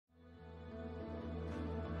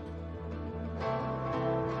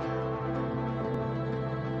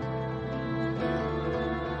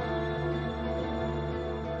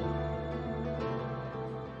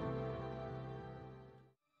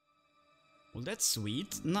Well, that's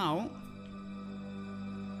sweet. Now...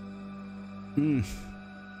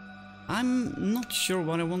 I'm not sure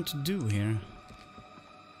what I want to do here.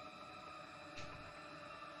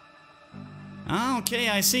 Ah, okay,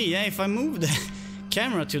 I see. Yeah, if I move the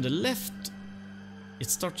camera to the left,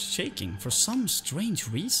 it starts shaking for some strange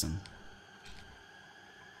reason.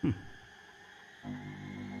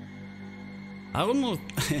 I almost...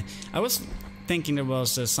 I was thinking there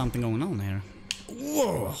was something going on here.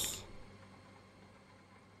 Whoa!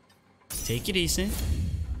 Take it easy.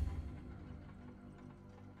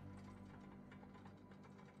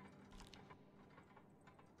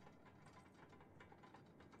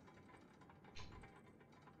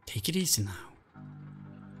 Take it easy now.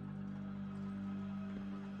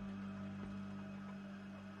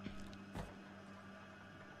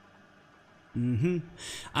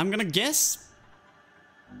 I'm gonna guess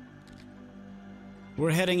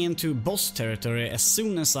we're heading into boss territory as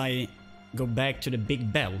soon as I go back to the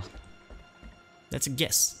big bell. That's a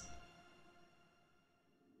guess.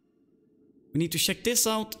 We need to check this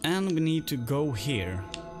out and we need to go here.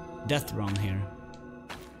 Death run here.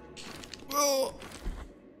 Whoa.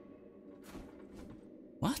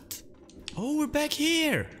 What? Oh, we're back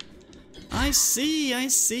here. I see, I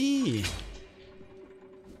see.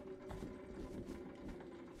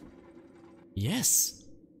 Yes.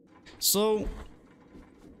 So,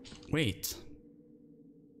 wait.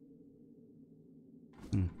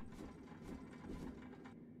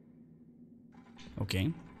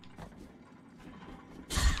 Okay.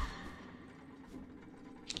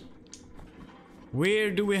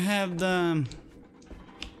 Where do we have the...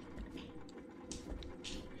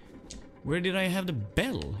 Where did I have the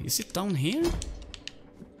bell? Is it down here?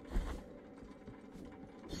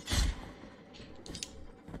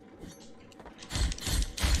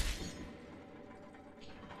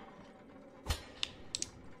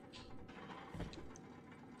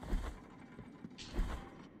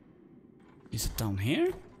 Is it down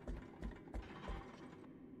here?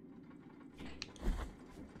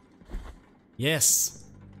 Yes.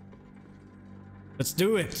 Let's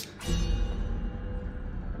do it.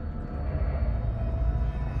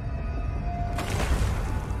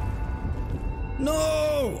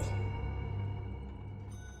 No!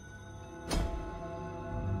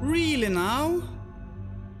 Really now?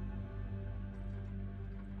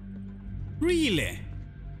 Really?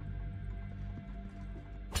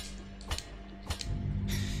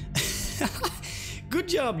 Good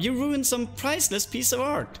job, you ruined some priceless piece of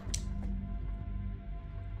art.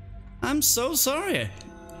 I'm so sorry.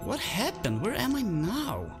 What happened? Where am I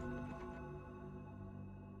now?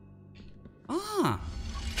 Ah.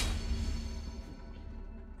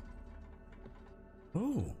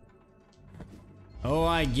 Oh. Oh,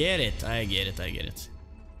 I get it. I get it. I get it.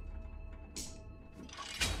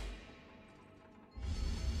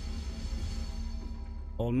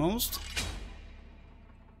 Almost.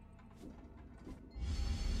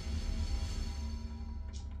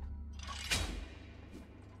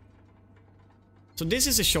 So this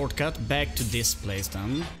is a shortcut back to this place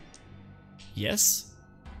then. Yes.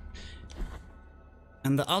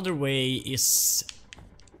 And the other way is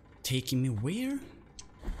taking me where?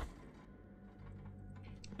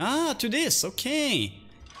 Ah, to this, okay.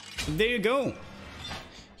 There you go.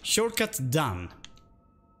 Shortcut done.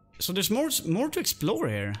 So there's more to explore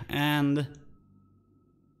here, and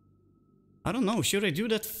I don't know, should I do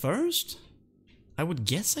that first? I would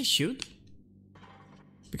guess I should.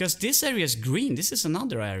 Because this area is green, this is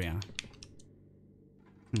another area.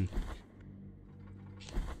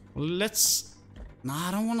 Well, let's... No,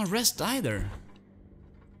 I don't want to rest either.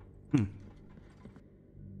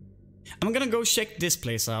 I'm gonna go check this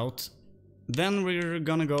place out. Then we're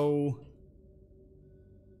gonna go...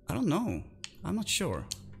 I don't know. I'm not sure.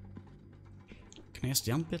 Can I just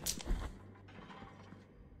jump it?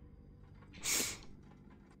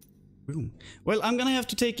 Boom. Well, I'm gonna have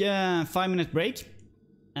to take a 5-minute break.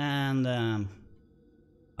 And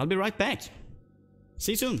I'll be right back.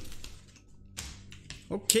 See you soon.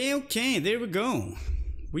 Okay, there we go.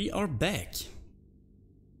 We are back.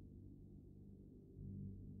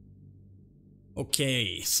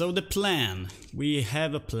 Okay, so the plan. We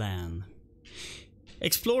have a plan.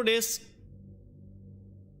 Explore this.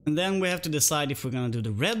 And then we have to decide if we're gonna do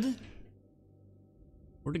the red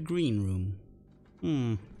or the green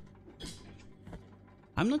room.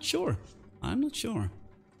 I'm not sure.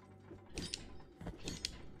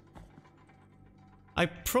 I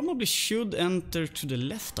probably should enter to the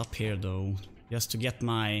left up here though, just to get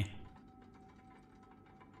my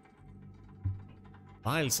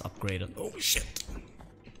files upgraded. Oh shit.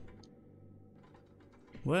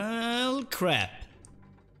 Well, crap.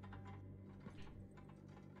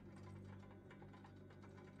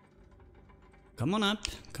 Come on up.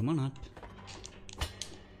 Come on up.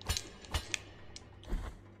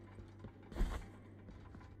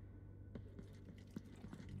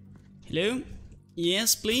 Hello?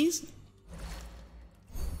 Yes, please?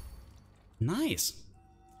 Nice.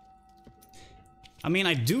 I mean,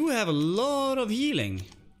 I do have a lot of healing.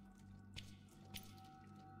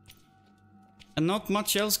 And not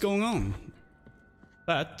much else going on.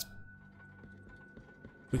 But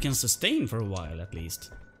we can sustain for a while at least.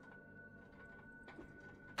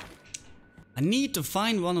 I need to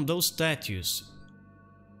find one of those statues.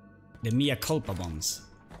 The Mea Culpa ones.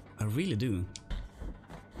 I really do.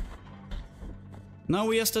 Now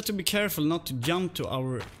we just have to be careful not to jump to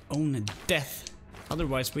our own death.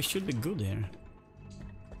 Otherwise we should be good here.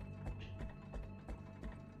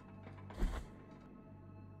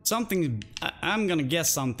 Something... I'm gonna guess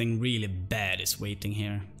something really bad is waiting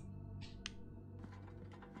here.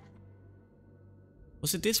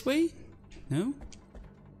 Was it this way? No?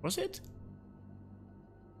 Was it?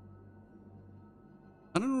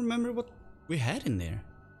 I don't remember what we had in there.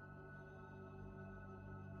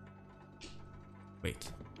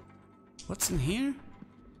 Wait. What's in here?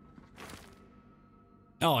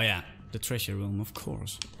 Oh yeah, the treasure room, of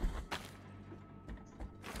course.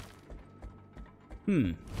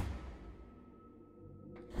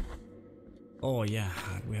 Oh yeah,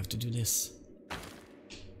 we have to do this.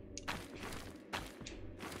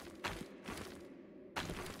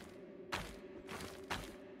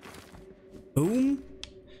 Boom.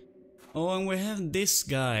 Oh, and we have this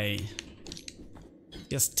guy.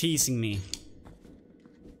 Just teasing me.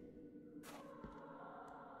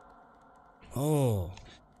 Oh.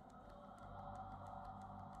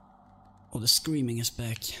 Oh, the screaming is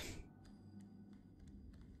back.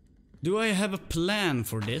 Do I have a plan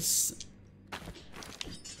for this?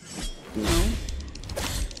 No.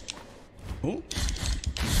 Oh.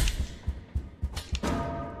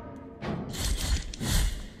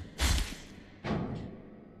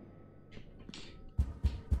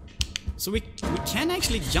 So we can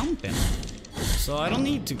actually jump in. So I don't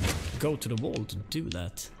need to go to the wall to do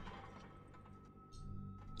that.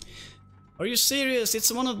 Are you serious?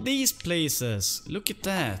 It's one of these places. Look at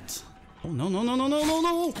that. Oh no no no no no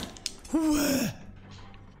no no!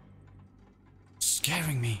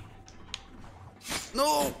 Scaring me.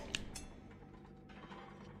 No!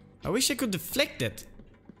 I wish I could deflect it.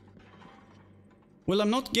 Well,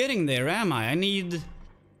 I'm not getting there, am I? I need...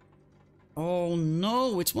 Oh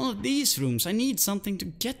no, it's one of these rooms. I need something to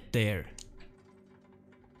get there.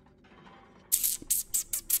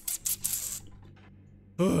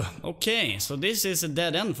 Ugh, okay, so this is a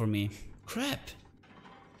dead end for me. Crap.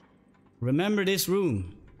 Remember this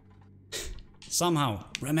room. Somehow,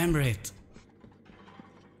 remember it.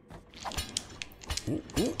 Ooh,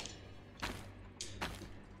 ooh.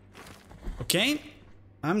 Okay,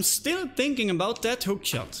 I'm still thinking about that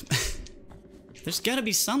hookshot. There's gotta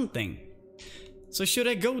be something. So should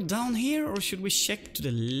I go down here or should we check to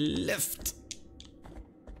the left?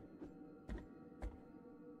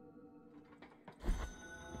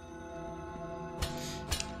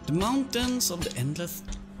 The mountains of the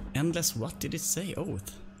endless what did it say?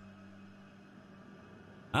 Oath.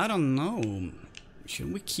 I don't know.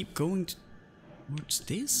 Should we keep going towards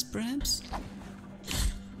this perhaps?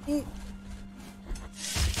 Oh.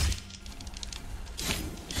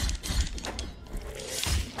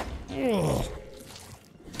 Oh.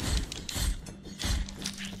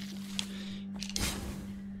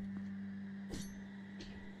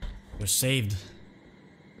 We're saved.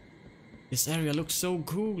 This area looks so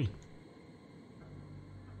cool.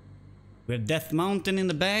 We have Death Mountain in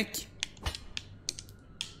the back.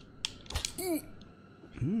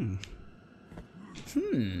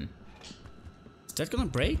 Is that gonna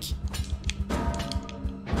break?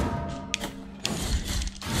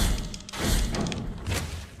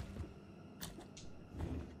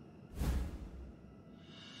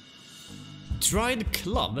 Dried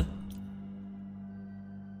clove.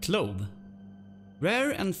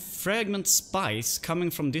 Rare and fragment spice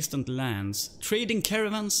coming from distant lands. Trading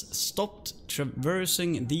caravans stopped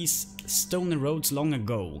traversing these stony roads long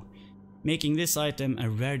ago, making this item a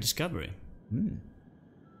rare discovery.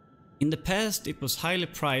 In the past it was highly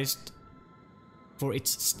prized for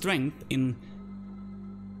its strength in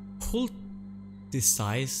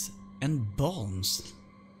poultices and balms.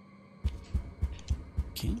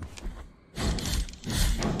 Okay.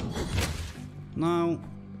 Now,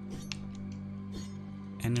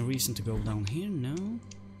 any reason to go down here? No.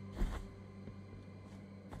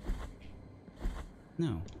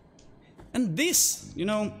 No. And this, you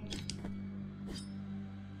know,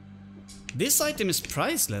 this item is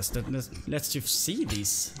priceless. That lets you see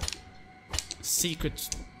these secret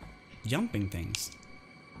jumping things.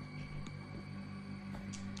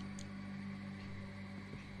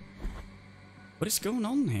 What is going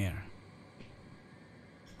on here?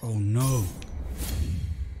 Oh no.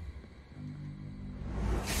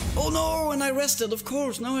 Oh no, and I rested, of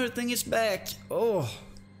course. Now everything is back. Oh.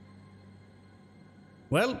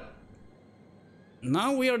 Well,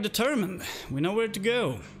 now we are determined. We know where to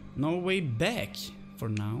go. No way back for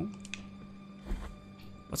now.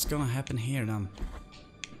 What's gonna happen here then?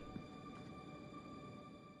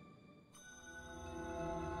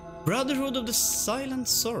 Brotherhood of the Silent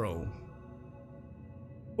Sorrow.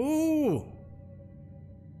 Ooh.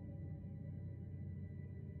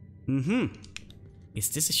 Is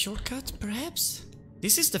this a shortcut, perhaps?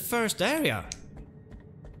 This is the first area.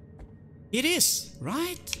 It is,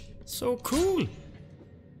 right? So cool.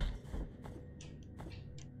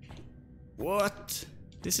 What?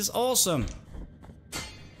 This is awesome.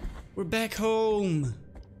 We're back home.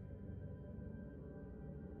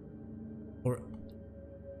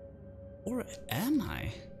 Or am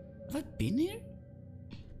I? Have I been here?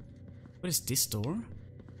 What is this door?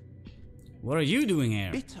 What are you doing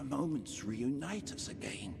here? Bitter moments reunite us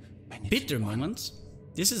again. Bitter moments?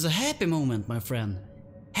 This is a happy moment, my friend.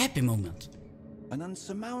 Happy moment. An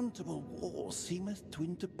unsurmountable wall seemeth to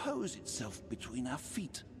interpose itself between our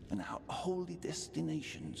feet and our holy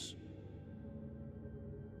destinations.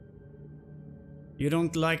 You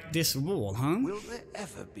don't like this wall, huh? Will there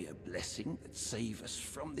ever be a blessing that save us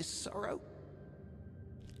from this sorrow?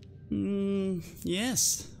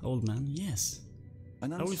 Yes, old man, yes.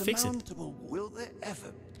 An I will fix it. unsurmountable will there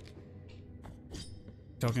ever?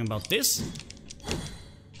 Talking about this?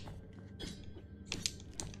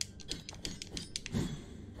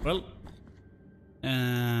 Well,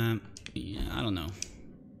 yeah, I don't know.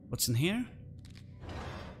 What's in here?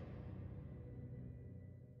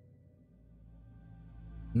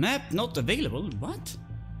 Map not available? What?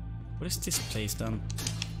 What is this place then?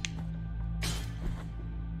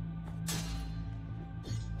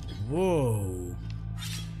 Whoa.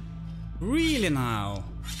 Really now?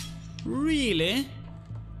 Really?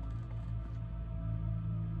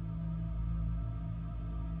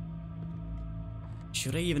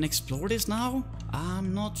 Should I even explore this now?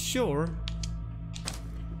 I'm not sure.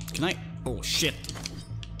 Can I? Oh shit.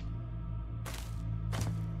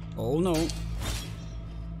 Oh no.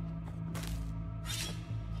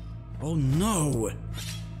 Oh no.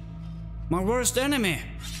 My worst enemy.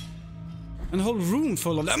 And a whole room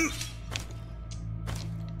full of them.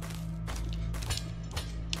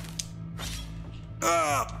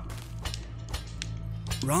 Ah!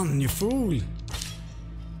 Run, you fool.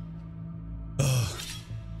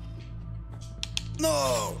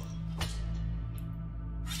 No!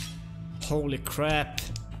 Holy crap.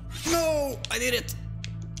 No! I did it!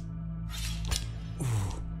 Ooh.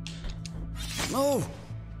 No!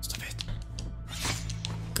 Stop it.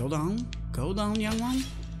 Go down, young one.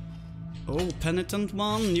 Oh, penitent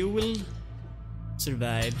one, you will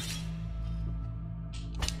survive.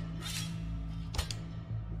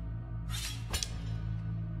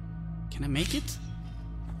 Can I make it?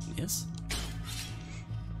 Yes.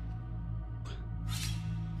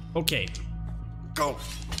 Okay. Go!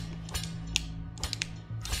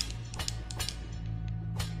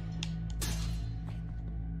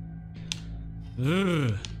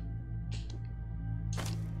 Ugh.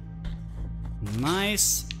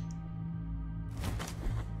 Nice.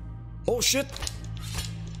 Oh shit!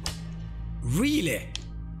 Really?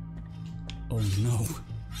 Oh no.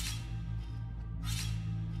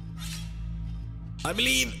 I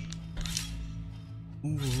believe.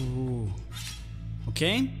 Ooh.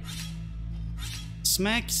 Okay.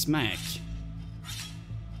 Smack, smack.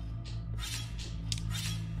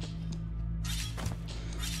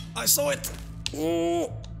 I saw it.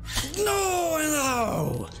 Oh no!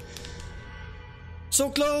 No! So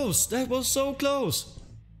close. That was so close.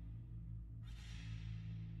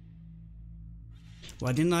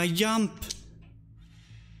 Why didn't I jump?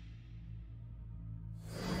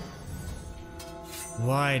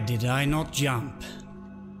 Why did I not jump?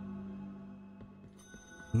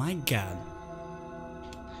 My god.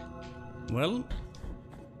 Well,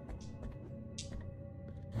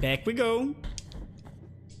 back we go.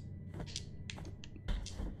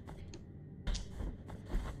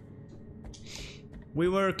 We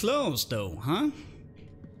were close though, huh?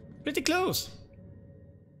 Pretty close.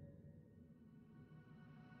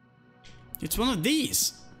 It's one of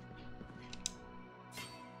these.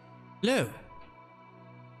 Hello.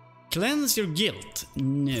 Cleanse your guilt.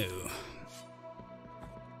 No.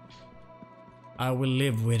 I will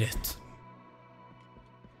live with it.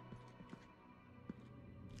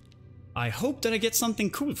 I hope that I get something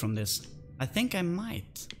cool from this. I think I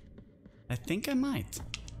might.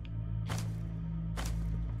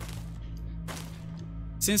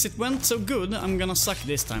 Since it went so good, I'm gonna suck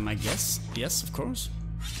this time, I guess. Yes, of course.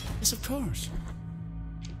 Yes, of course.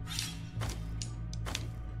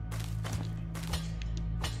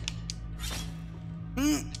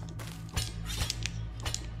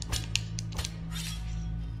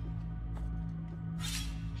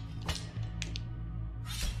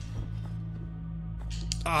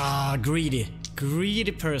 Ah, greedy.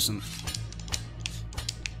 Greedy person.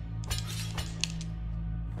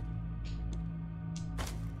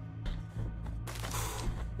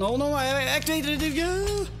 No, no, I activated it.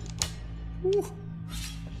 Yeah. Ooh.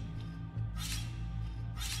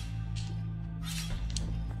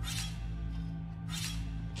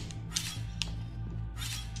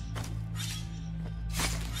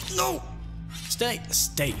 No! Stay.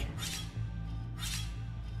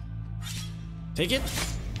 Take it.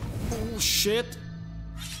 Oh shit.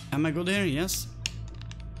 Am I good here? Yes.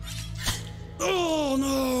 Oh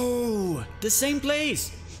no! The same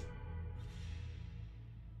place.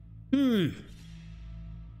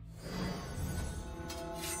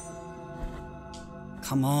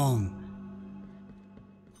 Come on.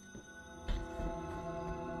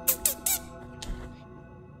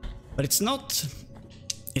 But it's not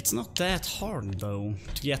that hard though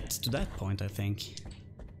to get to that point, I think.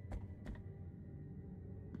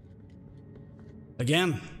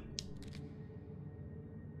 Again.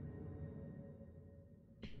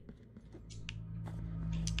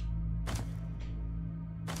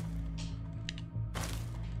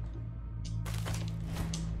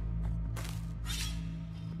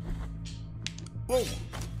 Whoa.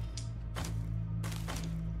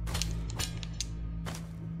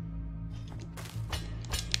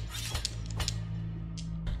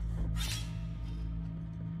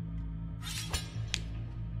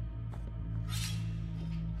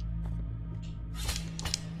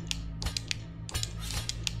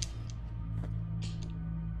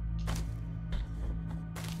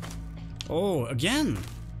 Oh, again.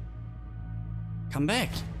 Come back.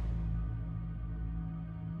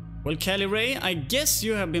 Well, Callie Ray, I guess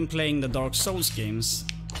you have been playing the Dark Souls games,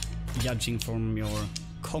 judging from your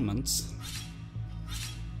comments.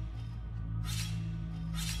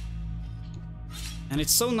 And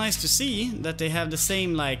it's so nice to see that they have the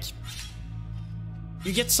same, like...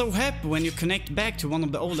 You get so happy when you connect back to one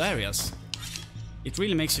of the old areas. It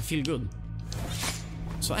really makes you feel good.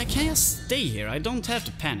 So I can just stay here, I don't have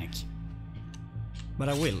to panic. But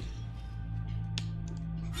I will.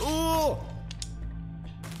 Oh!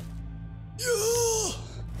 Yeah!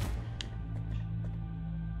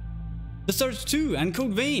 The Surge 2 and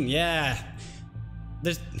Code Vein, yeah.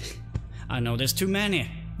 I know there's too many.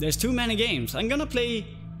 There's too many games. I'm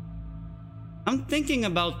thinking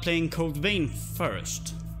about playing Code Vein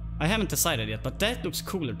first. I haven't decided yet, but that looks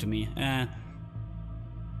cooler to me.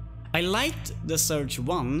 I liked the Surge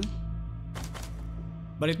 1.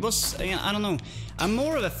 But it was, I don't know, I'm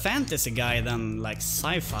more of a fantasy guy than like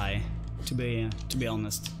sci-fi, to be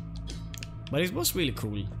honest. But it was really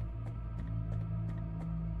cool.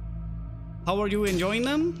 How are you enjoying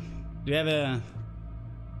them? Do you have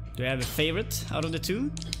a favorite out of the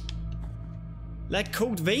two? Like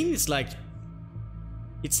Code Vein is like,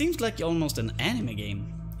 it seems like almost an anime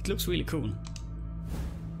game. It looks really cool.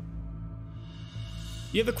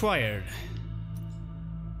 You have acquired.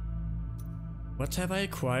 What have I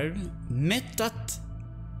acquired? Metatarsus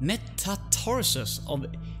of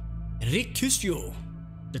Ricusio,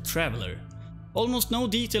 the Traveler. Almost no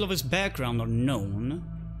detail of his background are known,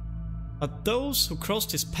 but those who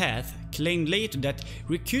crossed his path claimed later that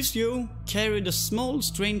Ricusio carried a small,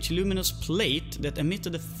 strange, luminous plate that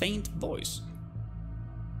emitted a faint voice.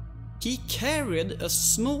 He carried a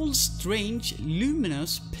small, strange,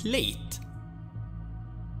 luminous plate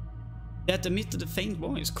that emitted a faint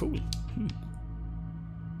voice. Cool.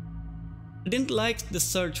 I didn't like the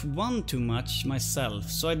Surge 1 too much myself,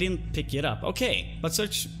 so I didn't pick it up. Okay, but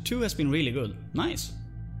Surge 2 has been really good. Nice.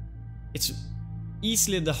 It's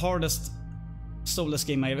easily the hardest Soulless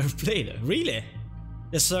game I ever played. Really?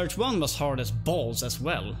 The Surge 1 was hard as balls as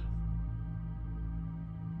well.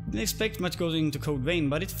 Didn't expect much going into Code Vein,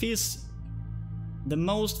 but it feels the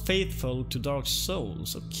most faithful to Dark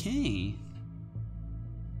Souls. Okay.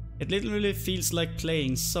 It literally feels like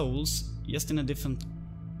playing Souls, just in a different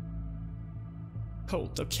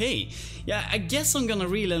coat. Okay. Yeah, I guess I'm gonna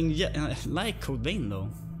really like Code Vein though.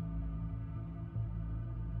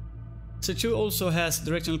 So 2 also has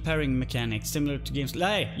directional parrying mechanics similar to games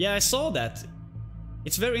like... Yeah, I saw that.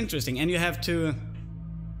 It's very interesting, and you have to...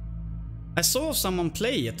 I saw someone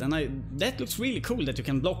play it and that looks really cool that you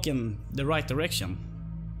can block in the right direction.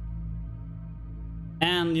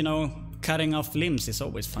 And, you know, cutting off limbs is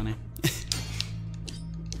always funny.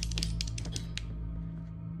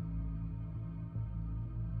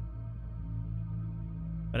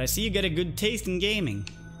 But I see you got a good taste in gaming.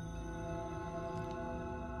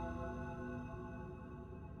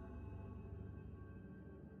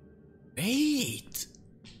 Wait.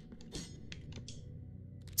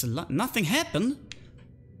 It's a lot. Nothing happened?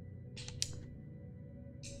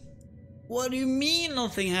 What do you mean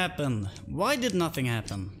nothing happened? Why did nothing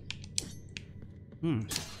happen?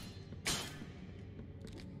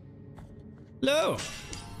 Hello?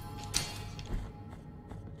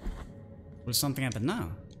 Will something happen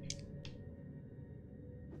now?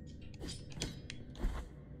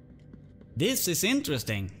 This is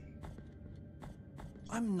interesting.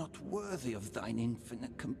 I'm not worthy of thine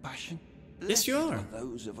infinite compassion. Yes, you are. Blessed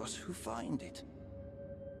those of us who find it.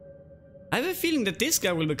 I have a feeling that this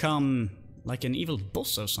guy will become like an evil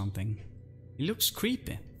boss or something. He looks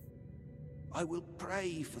creepy. I will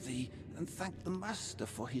pray for thee and thank the Master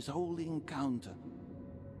for his holy encounter.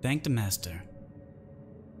 Thank the Master.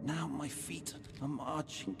 Now my feet are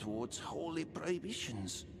marching towards holy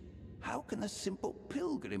prohibitions. How can a simple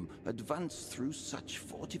pilgrim advance through such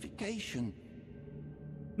fortification?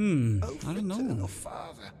 I don't know. Eternal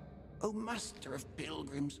Father, O Master of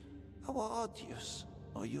pilgrims, how arduous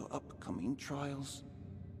are your upcoming trials?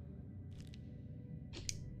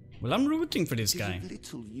 Well, I'm rooting for this It guy. is of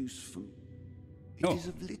little use for me. It is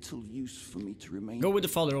of little use for me to remain. Go with the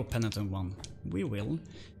Father of Penitent one. We will.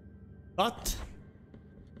 But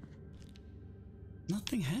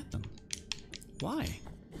nothing happened. Why?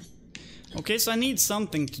 Okay, so I need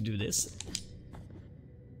something to do this.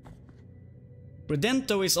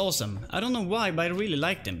 Redento is awesome. I don't know why, but I really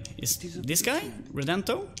liked him. Is this guy?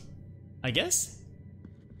 Redento? I guess?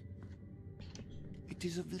 It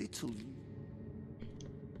is of little.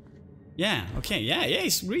 Yeah, okay, yeah,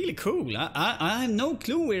 he's really cool. I have no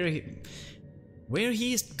clue where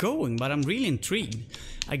he is going, but I'm really intrigued.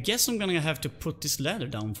 I guess I'm gonna have to put this ladder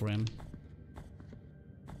down for him.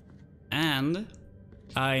 And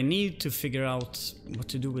I need to figure out what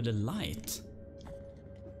to do with the light.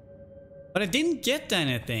 But I didn't get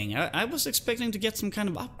anything. I was expecting to get some kind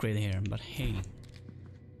of upgrade here, but hey.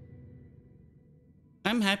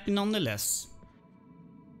 I'm happy nonetheless.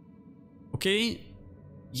 Okay.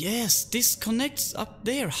 Yes, this connects up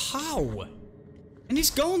there. How? And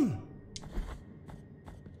he's gone.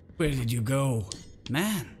 Where did you go?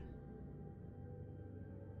 Man.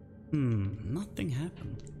 Nothing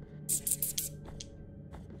happened.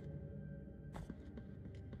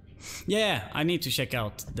 Yeah, I need to check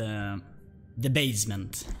out the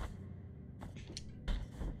basement.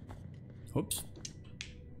 Oops.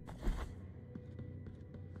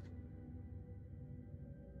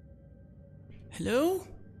 Hello?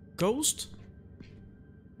 Ghost?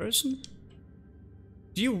 Person?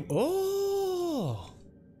 You... Oh!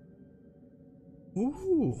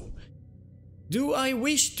 Ooh. Do I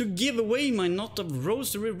wish to give away my knot of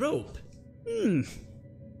rosary rope?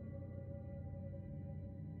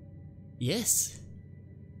 Yes.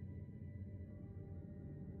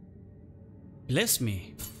 Bless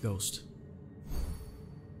me, ghost.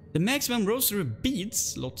 The maximum rosary beads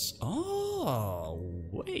slots... Oh,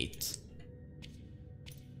 wait.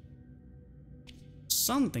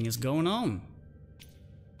 Something is going on.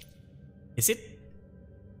 Is it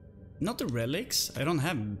not the relics? I don't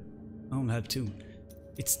have two.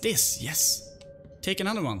 It's this, yes. Take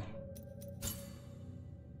another one.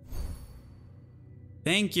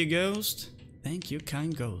 Thank you, ghost. Thank you,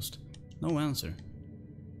 kind ghost. No answer.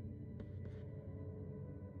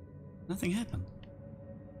 Nothing happened.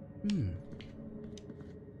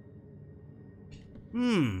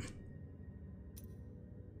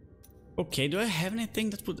 Okay, do I have anything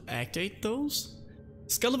that would activate those?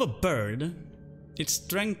 Skull of a bird. It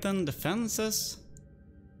strengthens defenses.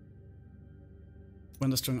 When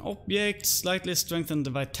destroying objects, slightly strengthen the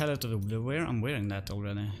vitality of the wearer. I'm wearing that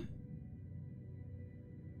already.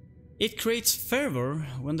 It creates fervor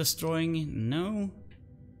when destroying. No.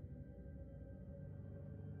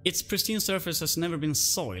 Its pristine surface has never been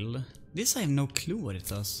soiled. This I have no clue what it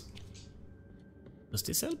does. Does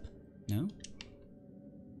this help? No.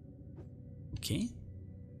 Okay.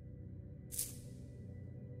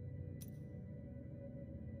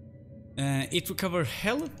 It recovers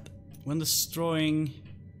health when destroying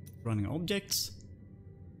running objects.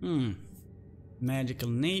 Magical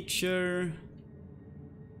nature.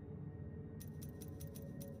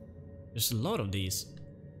 There's a lot of these.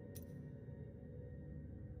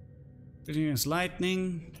 Against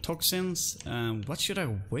lightning, toxins. What should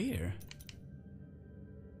I wear?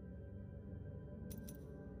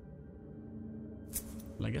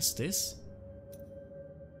 Well, I guess this.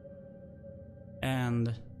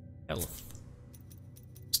 And health.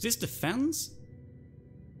 Is this defense?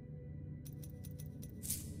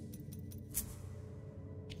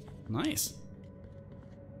 Nice.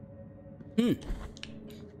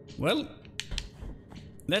 Well,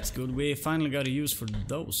 that's good. We finally got a use for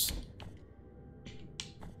those.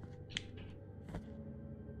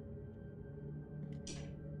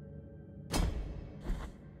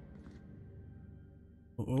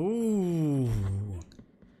 Oh.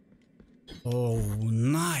 Oh,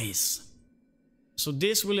 nice. So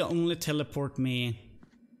this will only teleport me...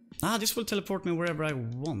 this will teleport me wherever I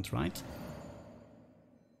want, right?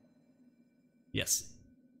 Yes.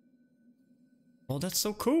 Oh, that's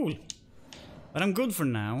so cool. But I'm good for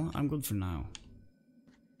now. I'm good for now.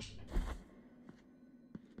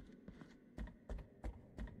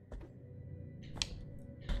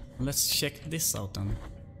 Let's check this out then.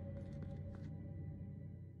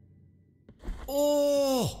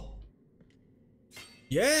 Oh!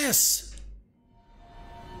 Yes!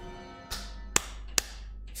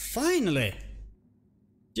 Finally!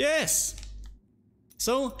 Yes!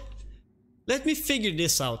 So, let me figure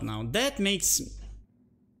this out now. That makes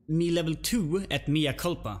me level 2 at Mea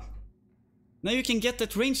Culpa. Now you can get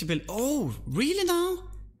that range ability. Oh, really now?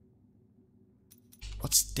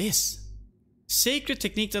 What's this? Sacred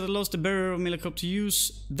technique that allows the bearer of Mea Culpa to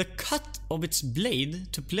use the cut of its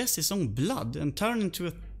blade to bless his own blood and turn into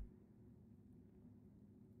a...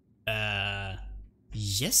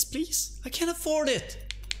 Yes please? I can't afford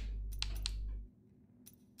it!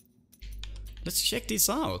 Let's check this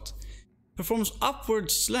out. Performs upward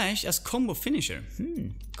slash as combo finisher.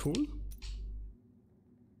 Cool.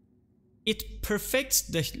 It perfects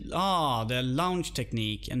the launch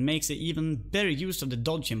technique and makes it even better use of the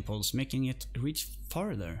dodge impulse, making it reach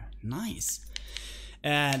farther. Nice.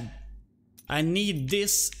 I need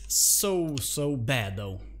this so bad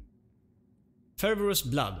though. Fervorous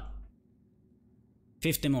blood.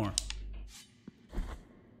 50 more.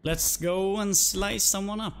 Let's go and slice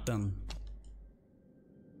someone up then.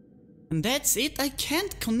 And that's it. I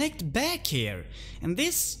can't connect back here. And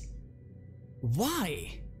this...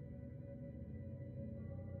 Why?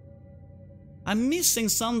 I'm missing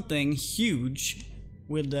something huge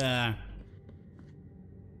with the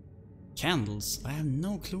candles. I have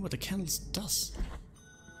no clue what the candles does.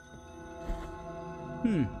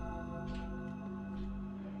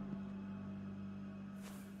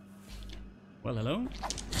 Well, hello.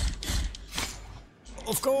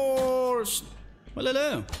 Of course. Well,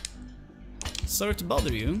 hello. Sorry to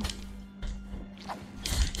bother you.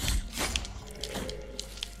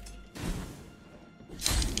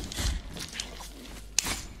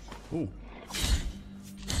 Ooh.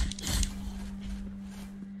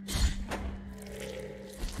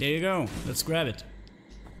 There you go. Let's grab it.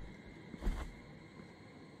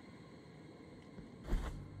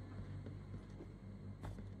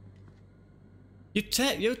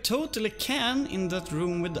 You totally can in that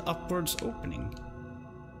room with the upwards opening.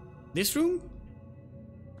 This room?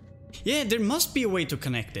 Yeah, there must be a way to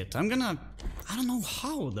connect it. I don't know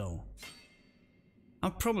how though. I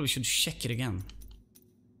probably should check it again.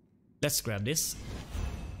 Let's grab this.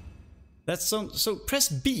 That's so press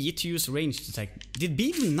B to use range detect. Did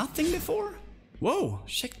B do nothing before? Whoa,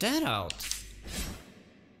 check that out.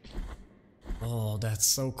 Oh, that's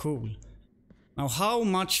so cool. Now how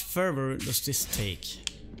much fervor does this take?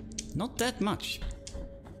 Not that much.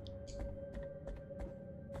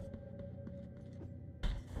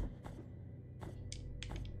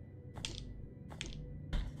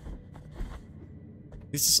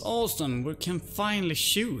 This is awesome, we can finally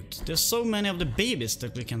shoot. There's so many of the babies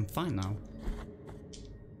that we can find now.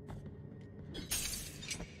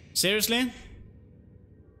 Seriously?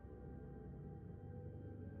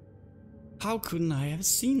 How couldn't I have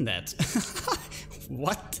seen that?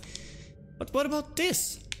 What? But what about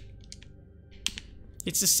this?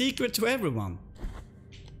 It's a secret to everyone.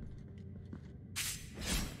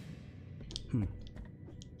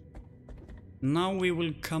 Now we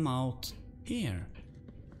will come out here.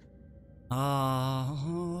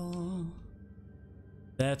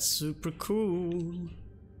 That's super cool.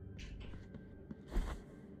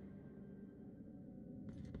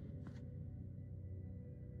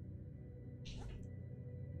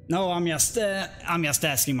 No, I'm just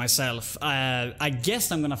asking myself. I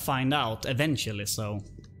guess I'm gonna find out eventually, so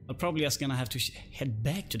I'm probably just gonna have to head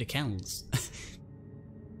back to the candles.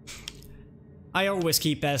 I always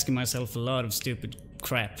keep asking myself a lot of stupid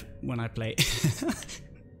crap when I play.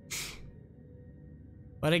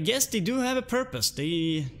 But I guess they do have a purpose.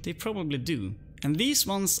 They probably do. And these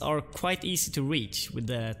ones are quite easy to reach with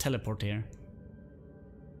the teleport here.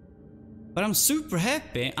 But I'm super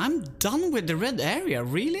happy. I'm done with the red area,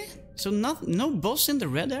 really? So no boss in the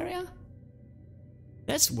red area?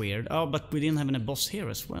 That's weird. Oh, but we didn't have any boss here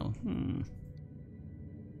as well.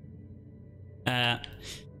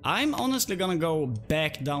 I'm honestly gonna go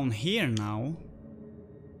back down here now.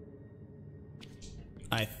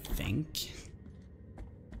 I think.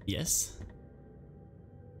 Yes.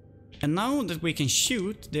 And now that we can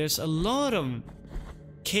shoot, there's a lot of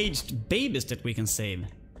caged babies that we can save.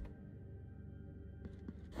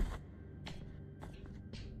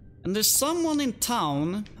 And there's someone in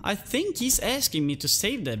town, I think he's asking me to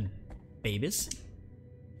save the babies.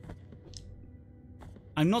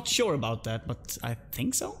 I'm not sure about that, but I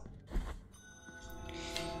think so.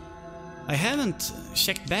 I haven't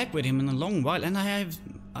checked back with him in a long while, and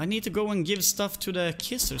I need to go and give stuff to the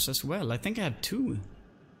kissers as well. I think I have 2,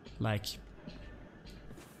 like,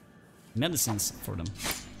 medicines for them,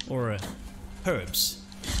 or herbs.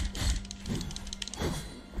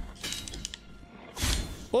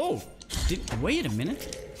 Oh, wait a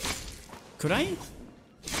minute. Could I?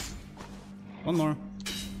 One more.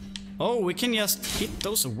 Oh, we can just hit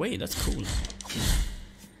those away. That's cool.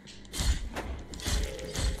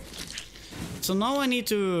 So now I need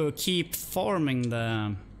to keep farming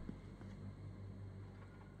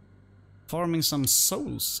some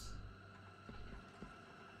souls.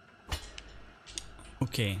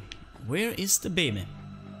 Okay, where is the baby?